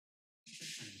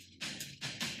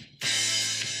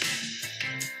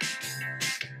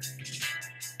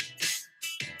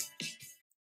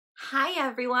Hi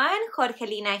everyone,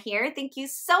 Jorgelina here. Thank you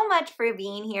so much for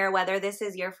being here, whether this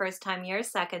is your first time, your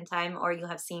second time, or you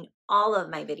have seen all of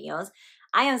my videos.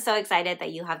 I am so excited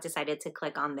that you have decided to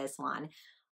click on this one.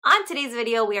 On today's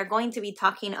video, we are going to be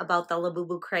talking about the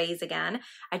Labubu craze again.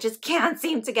 I just can't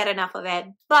seem to get enough of it,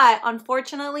 but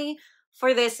unfortunately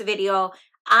for this video,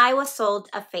 I was sold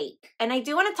a fake. And I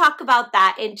do want to talk about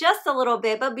that in just a little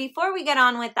bit, but before we get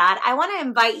on with that, I want to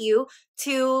invite you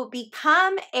to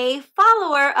become a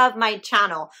follower of my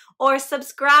channel or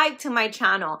subscribe to my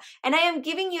channel. And I am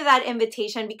giving you that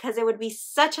invitation because it would be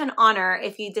such an honor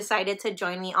if you decided to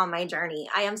join me on my journey.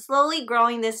 I am slowly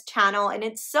growing this channel and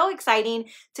it's so exciting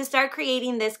to start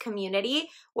creating this community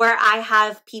where I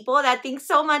have people that think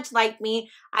so much like me.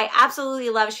 I absolutely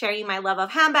love sharing my love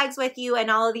of handbags with you and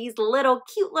all of these little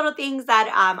cute little things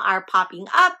that are popping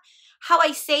up, how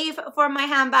I save for my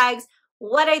handbags,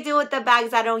 what I do with the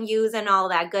bags I don't use, and all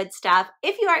that good stuff.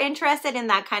 If you are interested in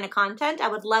that kind of content, I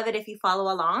would love it if you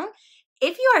follow along.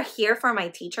 If you are here for my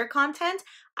teacher content,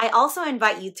 I also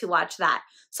invite you to watch that.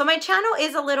 So my channel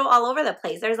is a little all over the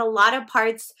place. There's a lot of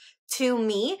parts to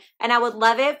me, and I would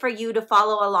love it for you to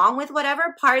follow along with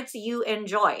whatever parts you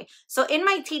enjoy. So in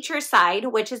my teacher side,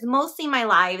 which is mostly my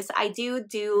lives, I do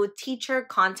teacher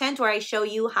content where I show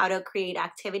you how to create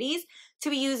activities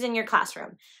to be used in your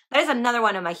classroom. That is another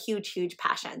one of my huge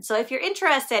passions. So if you're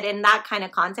interested in that kind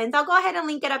of content, I'll go ahead and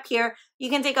link it up here. You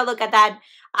can take a look at that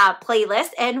playlist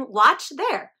and watch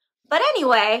there. But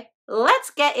anyway, let's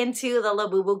get into the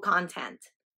Labubu content.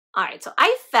 All right, so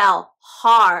I fell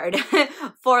hard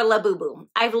for Labubu.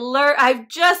 I've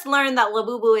just learned that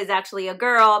Labubu is actually a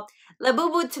girl.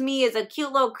 Labubu to me is a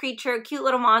cute little creature, cute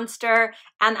little monster,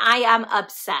 and I am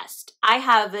obsessed. I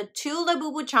have 2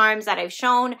 Labubu Charms that I've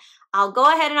shown. I'll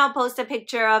go ahead and I'll post a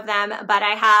picture of them, but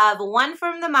I have one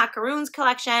from the macaroons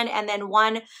collection and then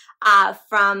one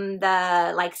from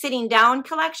the like sitting down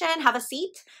collection, have a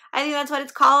seat. I think that's what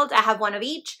it's called. I have one of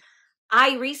each.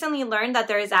 I recently learned that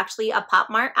there is actually a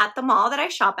PopMart at the mall that I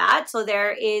shop at. So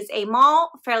there is a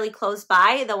mall fairly close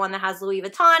by, the one that has Louis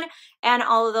Vuitton and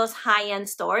all of those high-end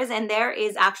stores, and there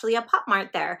is actually a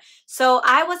PopMart there. So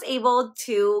I was able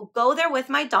to go there with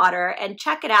my daughter and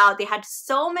check it out. They had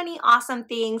so many awesome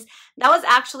things. That was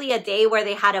actually a day where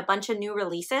they had a bunch of new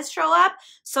releases show up.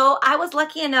 So I was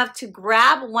lucky enough to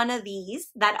grab one of these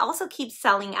that also keeps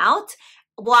selling out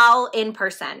while in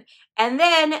person. And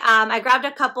then I grabbed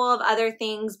a couple of other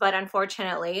things, but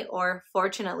unfortunately, or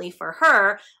fortunately for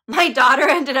her, my daughter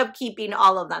ended up keeping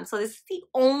all of them. So this is the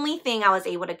only thing I was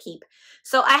able to keep.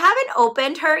 So I haven't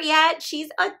opened her yet. She's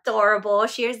adorable.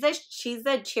 She's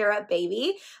the cheer up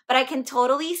baby, but I can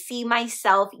totally see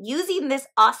myself using this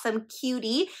awesome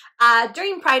cutie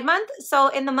during Pride Month. So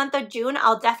in the month of June,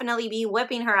 I'll definitely be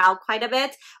whipping her out quite a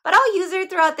bit, but I'll use her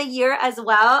throughout the year as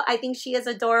well. I think she is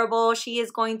adorable. She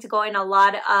is going to go in a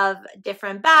lot of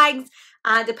different bags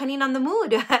depending on the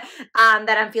mood that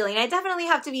I'm feeling. I definitely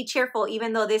have to be cheerful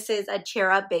even though this is a cheer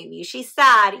up baby. She's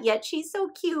sad, yet she's so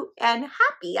cute and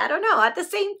happy. I don't know, at the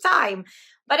same time.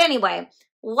 But anyway,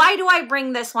 why do I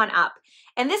bring this one up?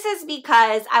 And this is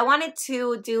because I wanted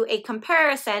to do a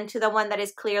comparison to the one that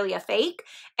is clearly a fake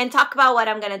and talk about what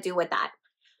I'm going to do with that.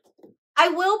 I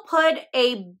will put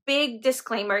a big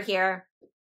disclaimer here.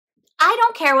 I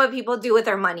don't care what people do with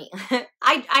their money.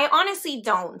 I honestly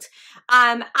don't.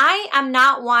 I am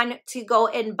not one to go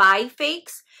and buy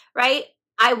fakes, right?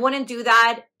 I wouldn't do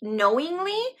that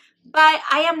knowingly, but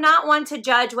I am not one to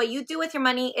judge. What you do with your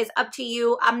money is up to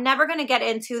you. I'm never going to get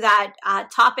into that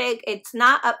topic. It's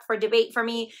not up for debate for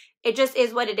me. It just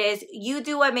is what it is. You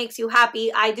do what makes you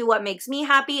happy. I do what makes me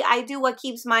happy. I do what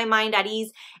keeps my mind at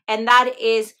ease, and that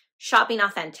is shopping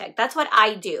authentic. That's what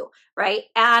I do, right?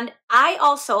 And I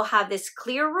also have this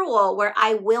clear rule where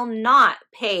I will not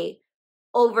pay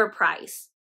overprice.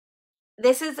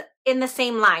 This is in the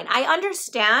same line. I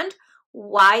understand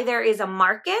why there is a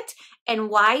market and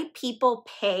why people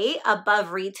pay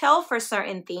above retail for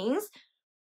certain things.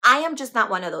 I am just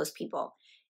not one of those people.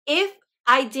 If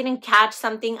I didn't catch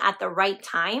something at the right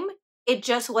time, it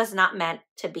just was not meant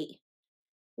to be.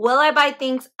 Will I buy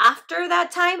things after that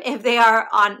time if they are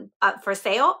on for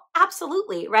sale?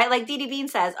 Absolutely, right? Like Didi Bean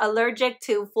says, allergic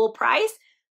to full price,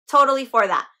 totally for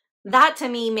that. That to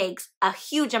me makes a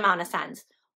huge amount of sense.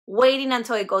 Waiting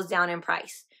until it goes down in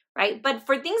price, right? But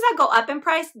for things that go up in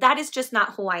price, that is just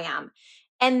not who I am.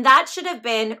 And that should have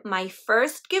been my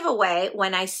first giveaway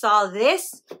when I saw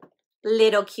this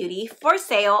little cutie for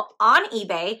sale on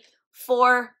eBay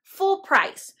for full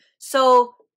price.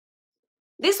 So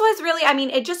this was really, I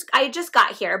mean, I just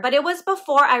got here, but it was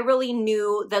before I really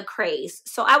knew the craze.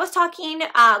 So I was talking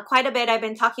quite a bit. I've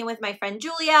been talking with my friend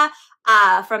Julia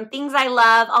from Things I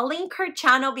Love. I'll link her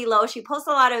channel below. She posts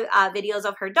a lot of videos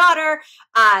of her daughter,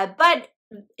 but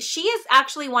she is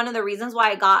actually one of the reasons why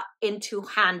I got into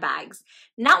handbags.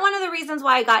 Not one of the reasons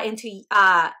why I got into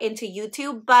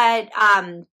YouTube, but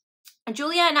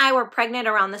Julia and I were pregnant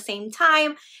around the same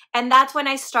time, and that's when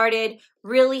I started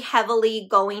really heavily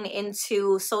going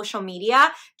into social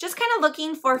media, just kind of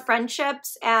looking for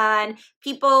friendships and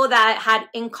people that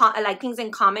had things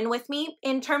in common with me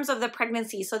in terms of the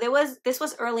pregnancy. So this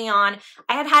was early on.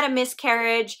 I had a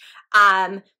miscarriage.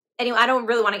 Anyway, I don't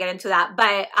really want to get into that,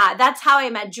 but that's how I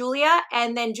met Julia.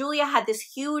 And then Julia had this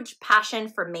huge passion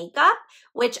for makeup,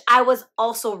 which I was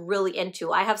also really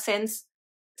into. I have since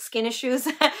skin issues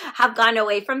have gone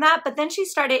away from that, but then she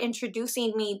started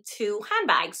introducing me to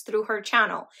handbags through her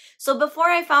channel. So before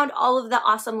I found all of the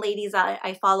awesome ladies that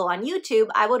I follow on YouTube,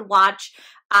 I would watch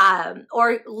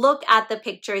or look at the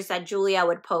pictures that Julia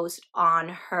would post on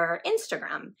her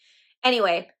Instagram.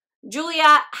 Anyway,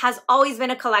 Julia has always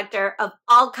been a collector of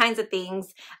all kinds of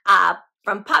things,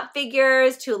 from pop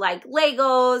figures to like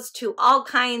Legos to all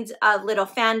kinds of little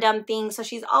fandom things. So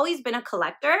she's always been a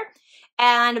collector.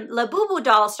 And Labubu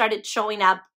dolls started showing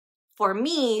up for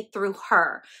me through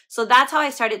her. So that's how I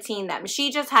started seeing them.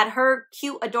 She just had her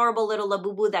cute, adorable little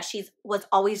Labubu that she was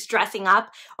always dressing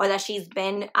up, or that she's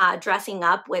been dressing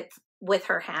up with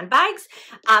her handbags.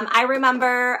 I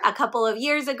remember a couple of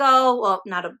years ago, well,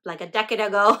 like a decade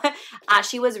ago,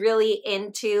 she was really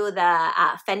into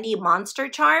the Fendi Monster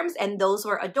charms, and those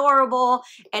were adorable.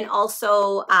 And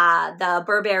also the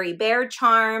Burberry Bear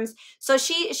charms. So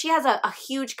she has a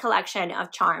huge collection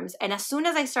of charms. And as soon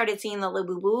as I started seeing the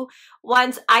Labubu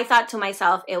ones, I thought to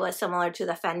myself it was similar to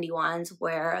the Fendi ones,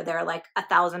 where they're like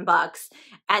 $1,000,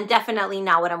 and definitely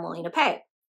not what I'm willing to pay.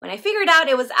 When I figured out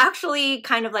it was actually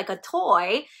kind of like a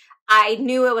toy, I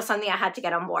knew it was something I had to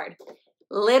get on board.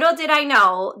 Little did I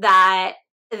know that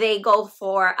they go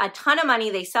for a ton of money.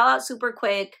 They sell out super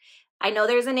quick. I know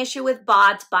there's an issue with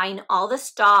bots buying all the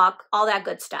stock, all that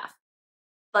good stuff.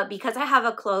 But because I have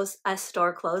a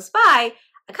store close by,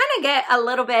 I kind of get a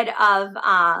little bit of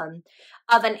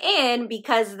an in,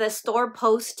 because the store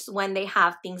posts when they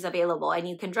have things available, and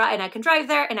I can drive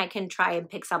there and I can try and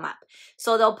pick some up.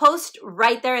 So they'll post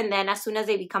right there and then as soon as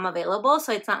they become available.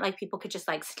 So it's not like people could just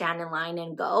like stand in line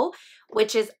and go,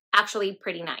 which is actually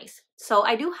pretty nice. So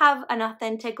I do have an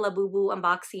authentic Labubu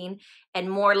unboxing and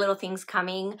more little things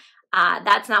coming.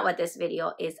 That's not what this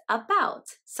video is about.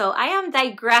 So I am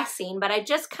digressing, but I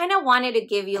just kind of wanted to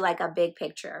give you like a big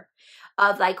picture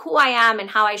of like who I am and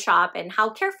how I shop and how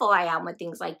careful I am with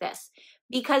things like this,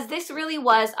 because this really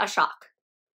was a shock.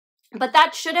 But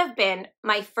that should have been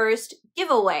my first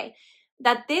giveaway,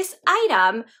 that this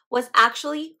item was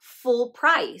actually full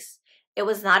price. It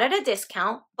was not at a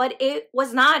discount, but it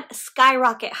was not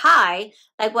skyrocket high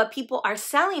like what people are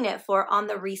selling it for on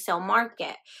the resale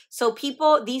market. So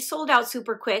these sold out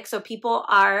super quick. So people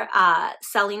are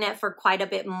selling it for quite a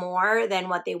bit more than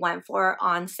what they went for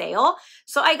on sale.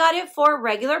 So I got it for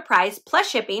regular price plus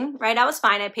shipping, right? I was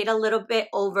fine. I paid a little bit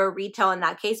over retail in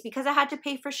that case because I had to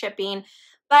pay for shipping.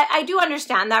 But I do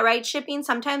understand that, right? Shipping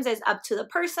sometimes is up to the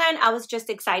person. I was just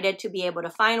excited to be able to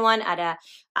find one at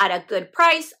a good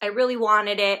price. I really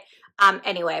wanted it.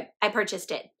 Anyway, I purchased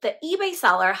it. The eBay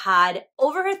seller had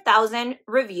over 1,000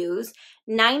 reviews,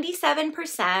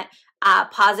 97%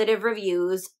 positive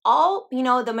reviews, all,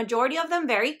 the majority of them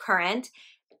very current.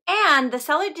 And the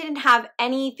seller didn't have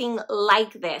anything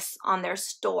like this on their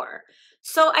store.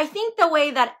 So I think the way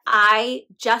that I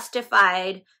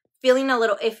justified feeling a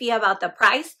little iffy about the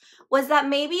price was that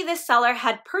maybe the seller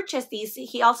had purchased these.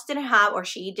 He also didn't have, or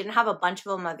she didn't have a bunch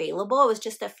of them available. It was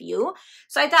just a few.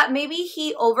 So I thought maybe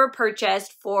he over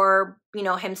purchased for,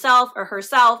 himself or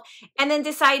herself, and then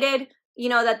decided,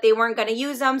 that they weren't going to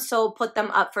use them. So put them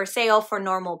up for sale for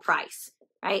normal price,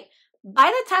 right?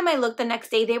 By the time I looked the next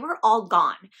day, they were all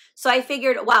gone. So I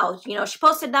figured, wow, she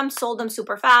posted them, sold them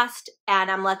super fast,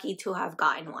 and I'm lucky to have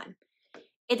gotten one.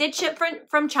 It did ship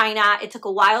from China. It took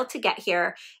a while to get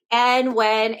here. And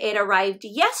when it arrived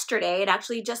yesterday, it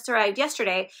actually just arrived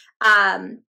yesterday,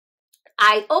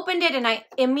 I opened it and I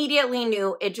immediately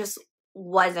knew it just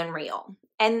wasn't real.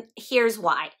 And here's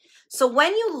why. So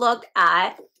when you look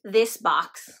at this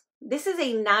box, this is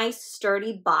a nice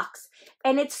sturdy box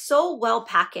and it's so well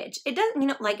packaged. It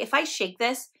doesn't, like if I shake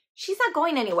this, she's not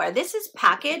going anywhere. This is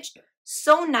packaged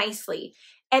so nicely.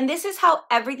 And this is how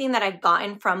everything that I've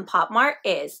gotten from PopMart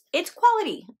is. It's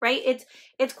quality, right?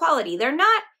 It's quality. They're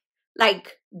not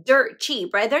like dirt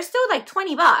cheap, right? They're still like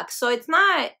 20 bucks. So it's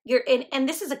not, and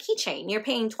this is a keychain. You're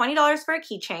paying $20 for a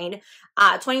keychain,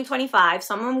 20, 25.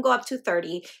 Some of them go up to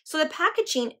 30. So the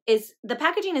packaging is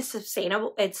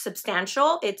sustainable. It's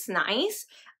substantial. It's nice.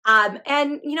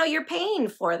 And you know, you're paying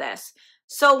for this.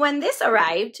 So when this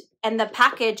arrived and the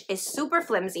package is super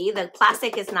flimsy, the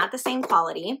plastic is not the same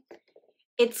quality.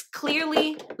 It's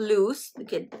clearly loose.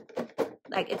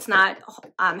 Like it's not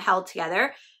held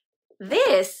together.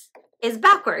 This is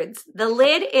backwards. The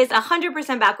lid is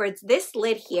 100% backwards. This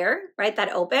lid here, right,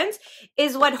 that opens,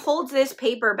 is what holds this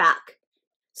paper back.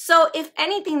 So if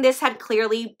anything, this had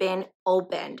clearly been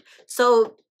opened.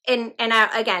 So,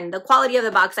 again, the quality of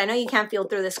the box, I know you can't feel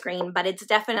through the screen, but it's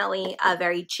definitely a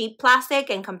very cheap plastic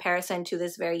in comparison to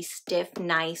this very stiff,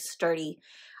 nice, sturdy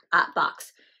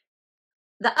box.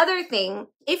 The other thing,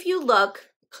 if you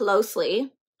look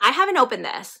closely, I haven't opened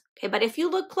this, okay, but if you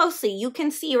look closely, you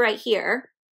can see right here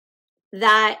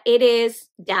that it is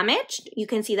damaged. You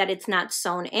can see that it's not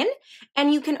sewn in,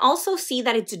 and you can also see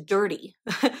that it's dirty.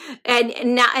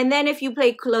 and then if you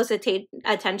pay close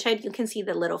attention, you can see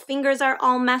the little fingers are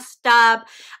all messed up.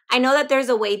 I know that there's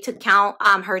a way to count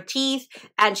her teeth,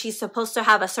 and she's supposed to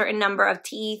have a certain number of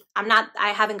teeth.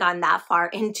 I haven't gotten that far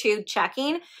into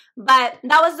checking, but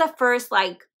that was the first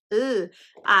like,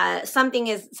 something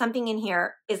in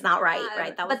here is not right,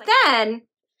 right? But then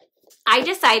I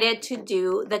decided to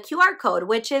do the QR code,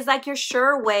 which is like your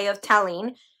sure way of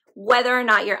telling whether or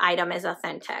not your item is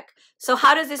authentic. So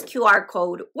how does this QR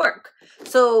code work?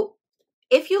 So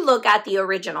if you look at the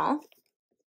original,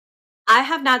 I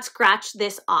have not scratched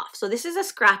this off. So this is a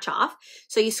scratch off.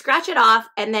 So you scratch it off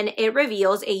and then it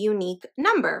reveals a unique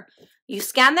number. You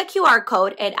scan the QR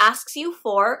code, it asks you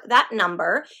for that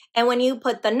number. And when you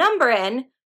put the number in,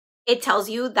 it tells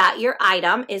you that your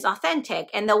item is authentic.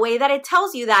 And the way that it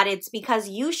tells you that, it's because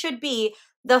you should be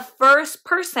the first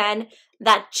person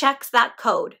that checks that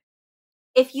code.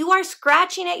 If you are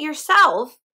scratching it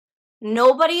yourself,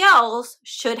 nobody else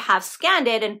should have scanned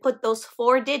it and put those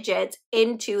 4 digits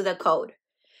into the code.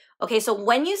 Okay, so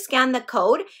when you scan the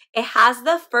code, it has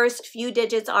the first few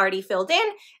digits already filled in,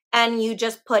 and you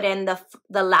just put in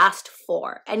the last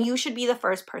 4. And you should be the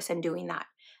first person doing that.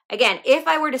 Again, if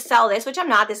I were to sell this, which I'm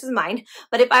not, this is mine,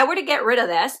 but if I were to get rid of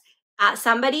this,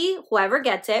 somebody, whoever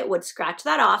gets it, would scratch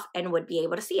that off and would be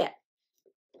able to see it.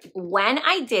 When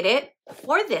I did it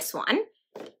for this one,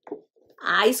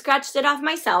 I scratched it off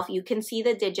myself. You can see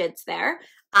the digits there.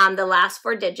 The last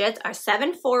 4 digits are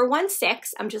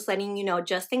 7416. I'm just letting you know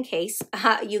just in case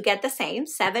you get the same,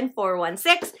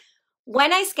 7416.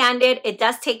 When I scanned it, it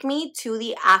does take me to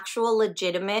the actual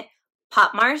legitimate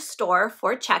PopMart store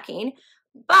for checking.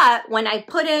 But when I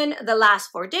put in the last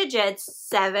 4 digits,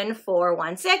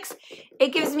 7416,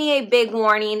 it gives me a big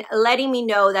warning letting me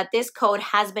know that this code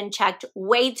has been checked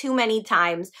way too many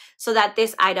times so that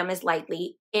this item is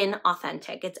likely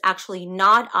inauthentic. It's actually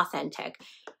not authentic.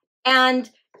 And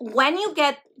when you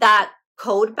get that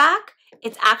code back,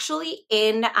 it's actually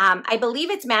in, I believe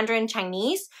it's Mandarin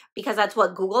Chinese because that's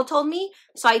what Google told me.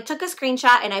 So I took a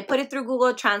screenshot and I put it through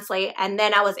Google Translate, and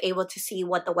then I was able to see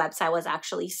what the website was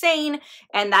actually saying.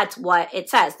 And that's what it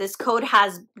says. This code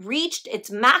has reached its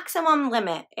maximum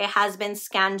limit. It has been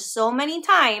scanned so many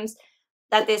times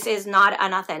that this is not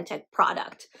an authentic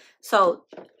product. So,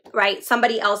 right,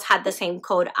 somebody else had the same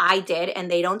code I did, and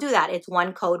they don't do that. It's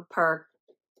 1 code per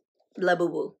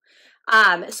Labubu.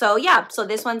 So yeah, so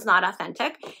this one's not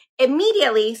authentic.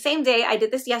 Immediately, same day, I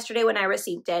did this yesterday when I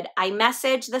received it, I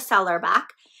messaged the seller back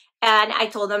and I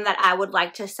told them that I would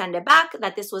like to send it back,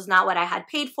 that this was not what I had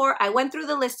paid for. I went through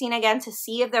the listing again to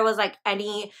see if there was like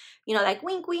any, you know, like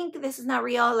wink, wink, this is not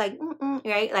real, like,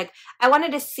 right? Like I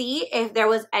wanted to see if there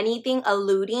was anything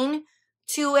alluding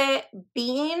to it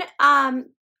being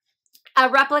a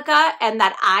replica and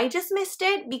that I just missed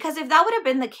it, because if that would have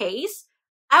been the case,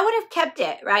 I would have kept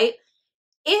it, right?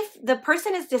 If the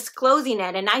person is disclosing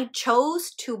it and I chose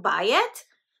to buy it,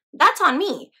 that's on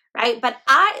me, right? But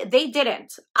they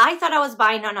didn't. I thought I was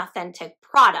buying an authentic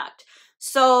product.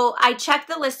 So I checked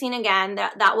the listing again.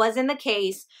 That wasn't the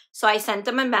case. So I sent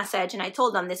them a message and I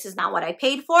told them this is not what I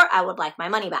paid for. I would like my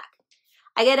money back.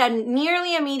 I get a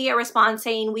nearly immediate response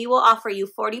saying, we will offer you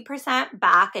 40%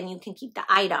 back and you can keep the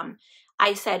item.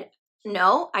 I said,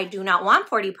 no, I do not want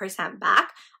 40%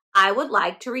 back. I would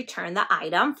like to return the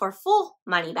item for full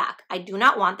money back. I do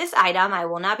not want this item. I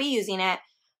will not be using it.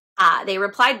 They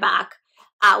replied back,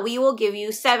 we will give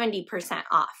you 70%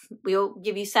 off. We will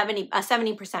give you a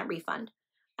 70% refund.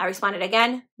 I responded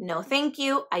again, no, thank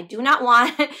you. I do not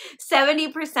want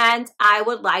 70%. I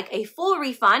would like a full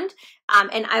refund,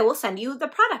 and I will send you the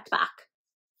product back.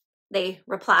 they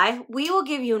reply, we will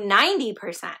give you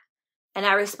 90%. And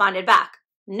I responded back,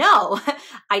 no,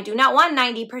 I do not want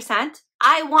 90%.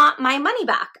 I want my money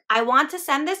back. I want to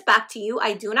send this back to you.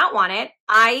 I do not want it.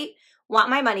 I want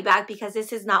my money back because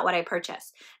this is not what I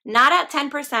purchased. Not at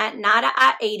 10%, not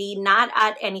at 80, not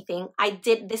at anything.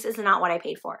 This is not what I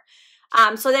paid for.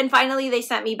 So then finally they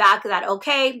sent me back that,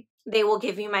 okay, they will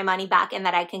give me my money back and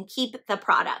that I can keep the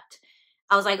product.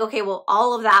 I was like, okay, well,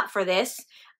 all of that for this.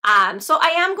 So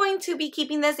I am going to be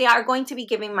keeping this. They are going to be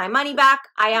giving my money back.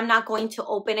 I am not going to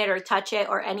open it or touch it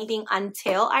or anything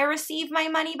until I receive my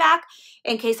money back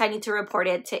in case I need to report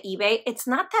it to eBay. It's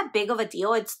not that big of a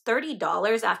deal. It's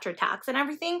 $30 after tax and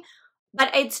everything,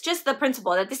 but it's just the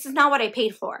principle that this is not what I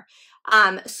paid for.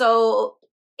 So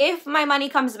if my money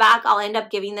comes back, I'll end up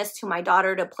giving this to my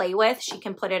daughter to play with. She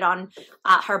can put it on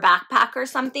her backpack or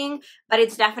something, but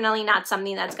it's definitely not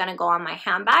something that's going to go on my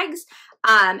handbags.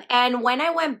 And when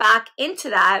I went back into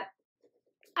that,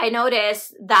 I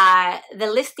noticed that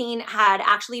the listing had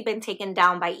actually been taken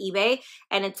down by eBay,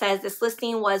 and it says this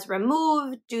listing was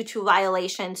removed due to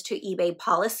violations to eBay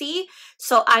policy.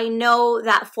 So I know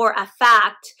that for a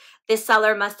fact, this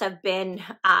seller must have been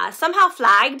somehow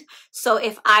flagged. So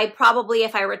if I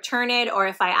return it or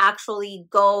if I actually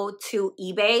go to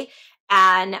eBay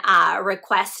and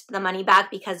request the money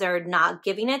back because they're not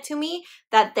giving it to me,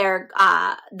 that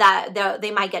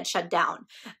they might get shut down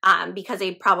because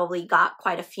they probably got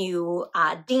quite a few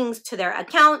dings to their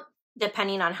account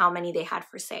depending on how many they had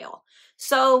for sale.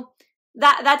 So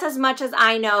that's as much as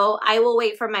I know. I will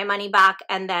wait for my money back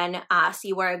and then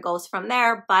see where it goes from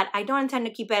there, but I don't intend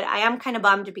to keep it. I am kind of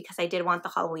bummed because I did want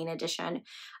the Halloween edition,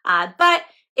 but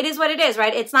it is what it is,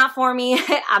 right? It's not for me.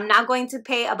 I'm not going to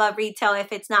pay above retail.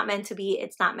 If it's not meant to be,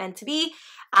 it's not meant to be.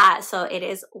 So it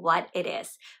is what it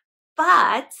is.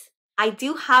 But I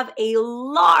do have a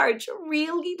large,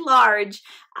 really large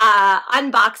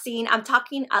unboxing. I'm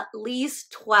talking at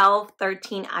least 12,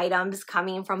 13 items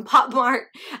coming from PopMart.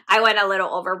 I went a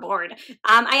little overboard.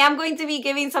 I am going to be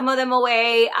giving some of them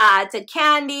away to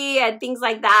candy and things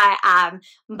like that.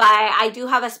 But I do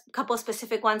have a couple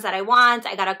specific ones that I want.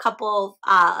 I got a couple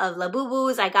of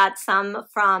Labubus. I got some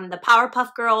from the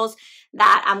Powerpuff Girls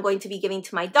that I'm going to be giving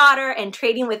to my daughter and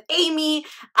trading with Amy.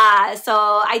 So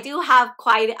I do have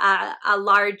quite a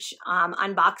large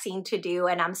unboxing to do,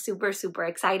 and I'm super, super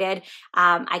excited.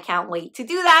 I can't wait to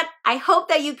do that. I hope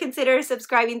that you consider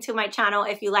subscribing to my channel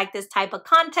if you like this type of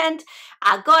content.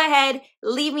 Go ahead,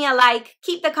 leave me a like,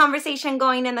 keep the conversation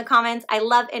going in the comments. I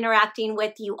love interacting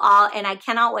with you all, and I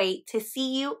cannot wait to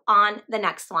see you on the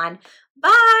next one.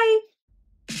 Bye!